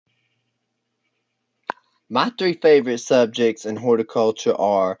My three favorite subjects in horticulture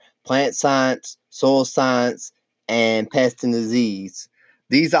are plant science, soil science, and pest and disease.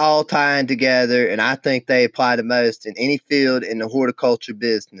 These all tie in together, and I think they apply the most in any field in the horticulture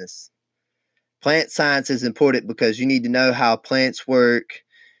business. Plant science is important because you need to know how plants work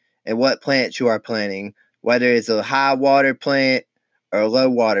and what plants you are planting, whether it's a high water plant or a low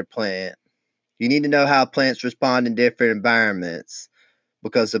water plant. You need to know how plants respond in different environments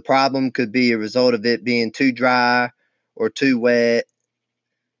because the problem could be a result of it being too dry or too wet,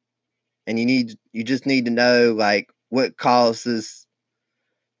 and you just need to know like what causes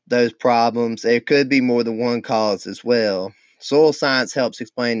those problems. There could be more than one cause as well. Soil science helps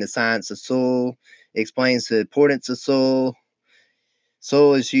explain the science of soil. It explains the importance of soil.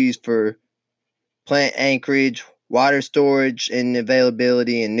 Soil is used for plant anchorage, water storage and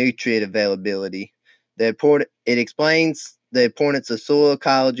availability, and nutrient availability. It explains the importance of soil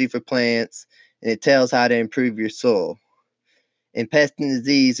ecology for plants, and it tells how to improve your soil. In pest and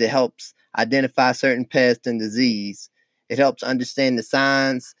disease, it helps identify certain pests and disease. It helps understand the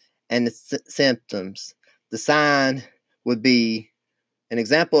signs and the symptoms. The sign would be an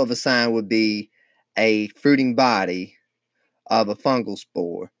example of a sign would be a fruiting body of a fungal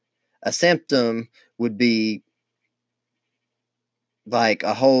spore. A symptom would be like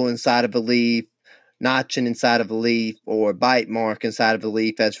a hole inside of a leaf, notching inside of a leaf, or a bite mark inside of a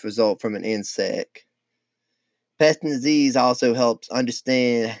leaf as a result from an insect. Pest and disease also helps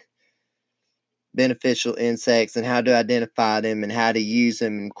understand beneficial insects and how to identify them and how to use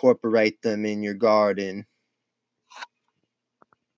them and incorporate them in your garden.